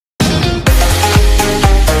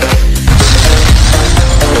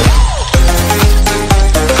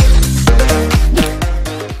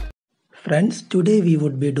Friends, today we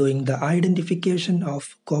would be doing the identification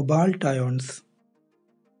of cobalt ions.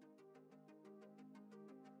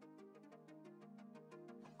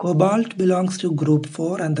 Cobalt belongs to group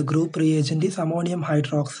 4 and the group reagent is ammonium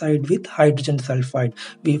hydroxide with hydrogen sulfide.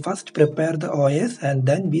 We first prepare the OS and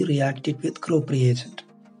then we react it with group reagent.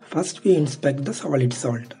 First we inspect the solid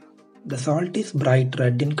salt. The salt is bright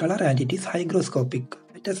red in color and it is hygroscopic.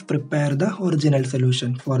 Let us prepare the original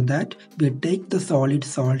solution. For that, we take the solid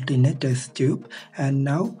salt in a test tube and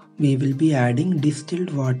now we will be adding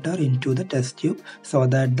distilled water into the test tube so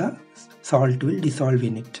that the salt will dissolve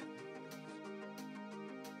in it.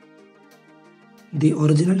 The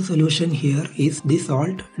original solution here is the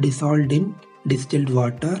salt dissolved in distilled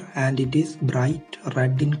water and it is bright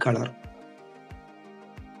red in color.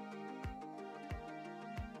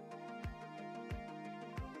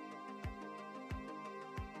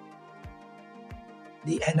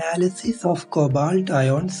 The analysis of cobalt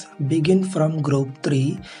ions begin from group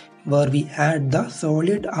 3 where we add the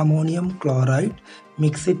solid ammonium chloride,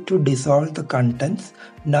 mix it to dissolve the contents.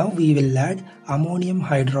 Now we will add ammonium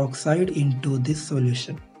hydroxide into this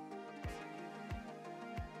solution.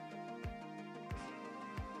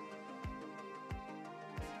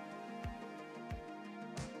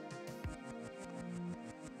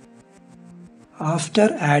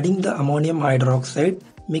 After adding the ammonium hydroxide,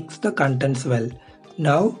 mix the contents well.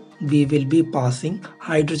 Now we will be passing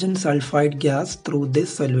hydrogen sulfide gas through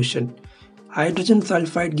this solution. Hydrogen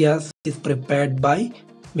sulfide gas is prepared by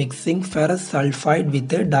mixing ferrous sulfide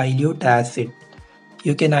with a dilute acid.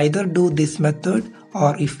 You can either do this method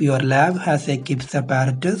or if your lab has a KIPS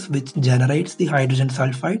apparatus which generates the hydrogen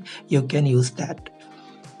sulfide, you can use that.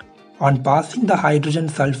 On passing the hydrogen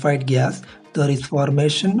sulfide gas, there is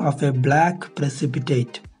formation of a black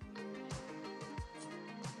precipitate.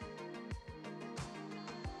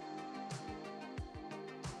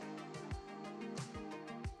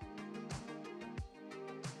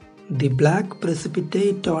 The black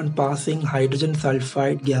precipitate on passing hydrogen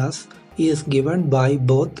sulfide gas is given by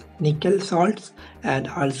both nickel salts and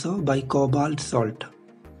also by cobalt salt.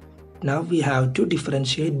 Now we have to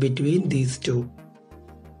differentiate between these two.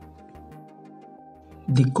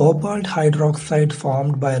 The cobalt hydroxide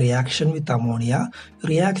formed by reaction with ammonia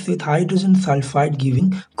reacts with hydrogen sulfide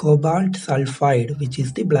giving cobalt sulfide, which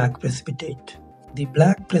is the black precipitate. The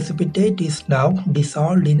black precipitate is now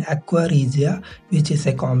dissolved in aqua regia, which is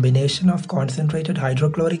a combination of concentrated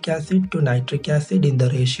hydrochloric acid to nitric acid in the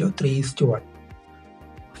ratio 3:1.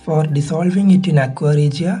 For dissolving it in aqua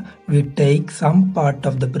regia, we take some part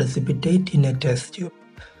of the precipitate in a test tube.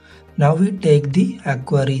 Now we take the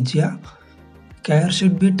aqua regia. Care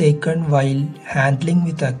should be taken while handling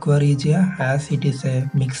with aqua regia as it is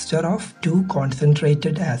a mixture of two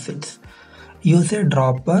concentrated acids. Use a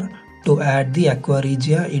dropper to add the aqua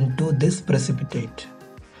regia into this precipitate.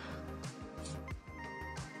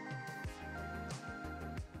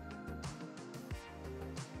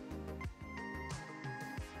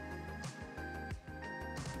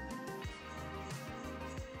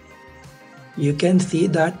 You can see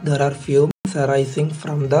that there are fumes arising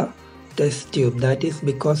from the test tube. That is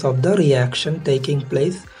because of the reaction taking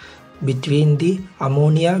place between the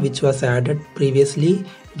ammonia which was added previously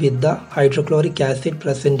with the hydrochloric acid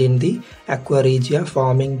present in the aqua regia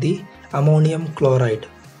forming the ammonium chloride.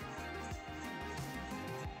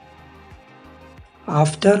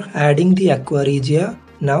 After adding the aqua regia,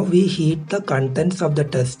 now we heat the contents of the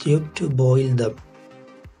test tube to boil them.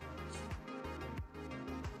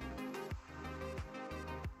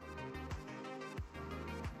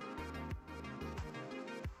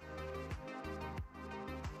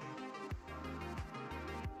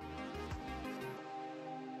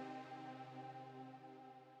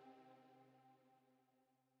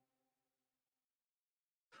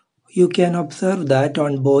 You can observe that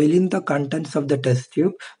on boiling the contents of the test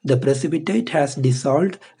tube, the precipitate has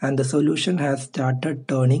dissolved and the solution has started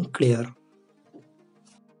turning clear.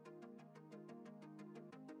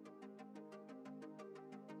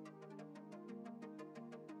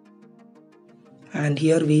 And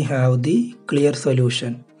here we have the clear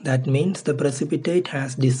solution. That means the precipitate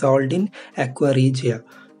has dissolved in aqua regia.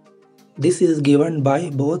 This is given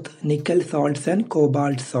by both nickel salts and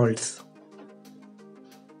cobalt salts.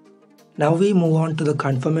 Now we move on to the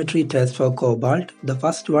confirmatory test for cobalt. The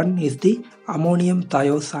first one is the ammonium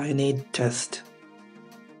thiocyanate test.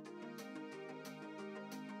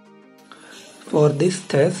 For this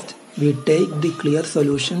test, we take the clear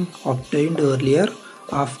solution obtained earlier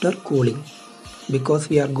after cooling. Because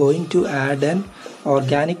we are going to add an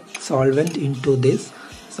organic solvent into this,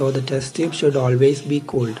 so the test tube should always be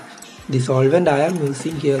cooled. The solvent I am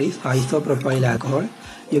using here is isopropyl alcohol.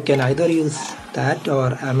 You can either use that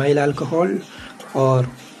or amyl alcohol or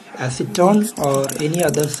acetone or any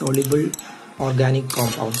other soluble organic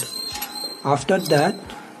compound. After that,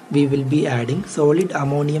 we will be adding solid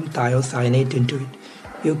ammonium thiocyanate into it.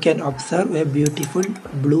 You can observe a beautiful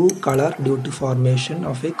blue color due to formation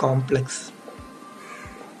of a complex.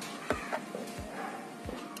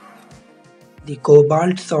 The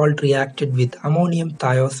cobalt salt reacted with ammonium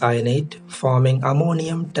thiocyanate, forming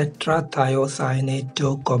ammonium tetrathiocyanate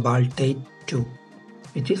to cobaltate 2,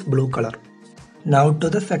 which is blue color. Now to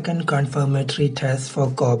the second confirmatory test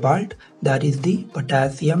for cobalt, that is the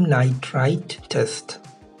potassium nitrite test.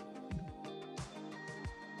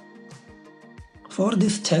 For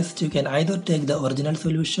this test, you can either take the original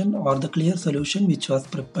solution or the clear solution which was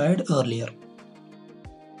prepared earlier.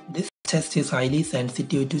 This test is highly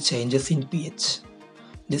sensitive to changes in pH.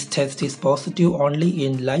 This test is positive only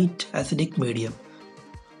in light acidic medium.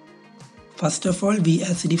 First of all, we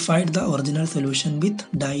acidified the original solution with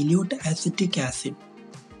dilute acetic acid.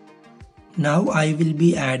 Now I will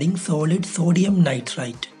be adding solid sodium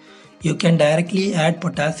nitrite. You can directly add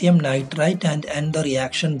potassium nitrite and end the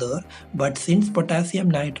reaction there, but since potassium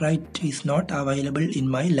nitrite is not available in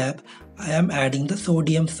my lab, I am adding the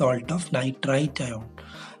sodium salt of nitrite ion.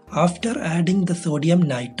 After adding the sodium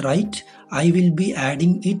nitrite, I will be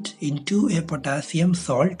adding it into a potassium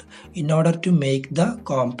salt in order to make the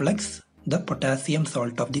complex, the potassium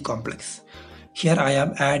salt of the complex. Here I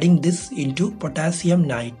am adding this into potassium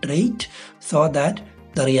nitrate so that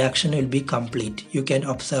the reaction will be complete. You can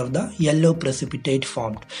observe the yellow precipitate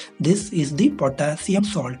formed. This is the potassium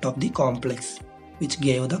salt of the complex, which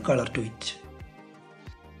gave the color to it.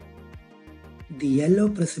 The yellow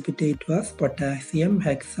precipitate was potassium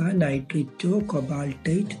hexanitrito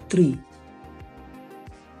cobaltate 3.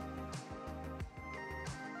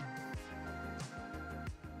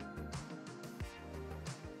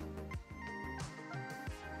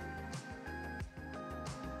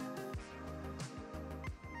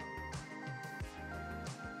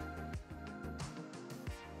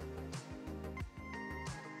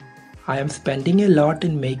 I am spending a lot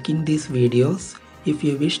in making these videos. If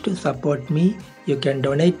you wish to support me, you can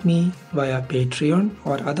donate me via Patreon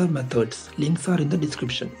or other methods. Links are in the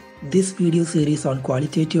description. This video series on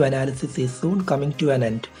qualitative analysis is soon coming to an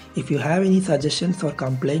end. If you have any suggestions or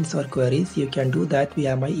complaints or queries, you can do that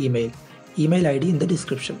via my email. Email ID in the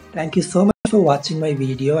description. Thank you so much for watching my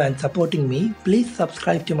video and supporting me. Please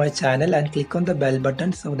subscribe to my channel and click on the bell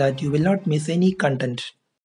button so that you will not miss any content.